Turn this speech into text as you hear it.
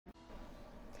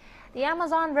The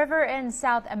Amazon River in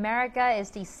South America is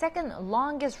the second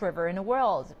longest river in the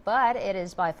world, but it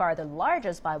is by far the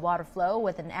largest by water flow,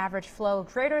 with an average flow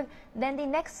greater than the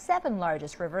next 7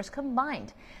 largest rivers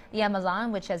combined. The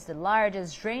Amazon, which has the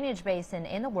largest drainage basin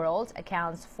in the world,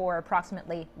 accounts for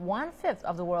approximately 1/5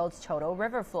 of the world's total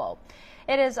river flow.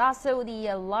 It is also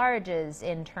the largest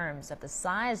in terms of the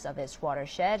size of its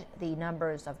watershed, the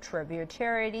numbers of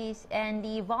tributaries, and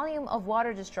the volume of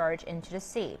water discharged into the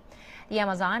sea. The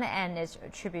Amazon and its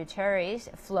tributaries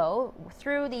flow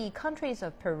through the countries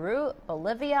of Peru,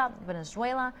 Bolivia,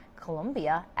 Venezuela,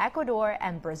 Colombia, Ecuador,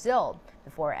 and Brazil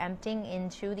before emptying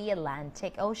into the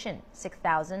Atlantic Ocean,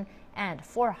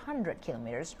 6,400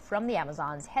 kilometers from the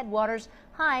Amazon's headwaters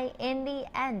high in the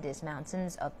Andes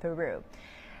Mountains of Peru.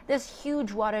 This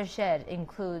huge watershed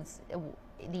includes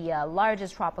the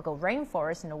largest tropical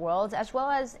rainforest in the world, as well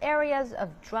as areas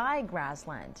of dry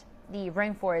grassland. The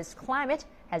rainforest climate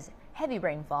has heavy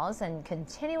rainfalls and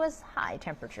continuous high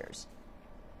temperatures.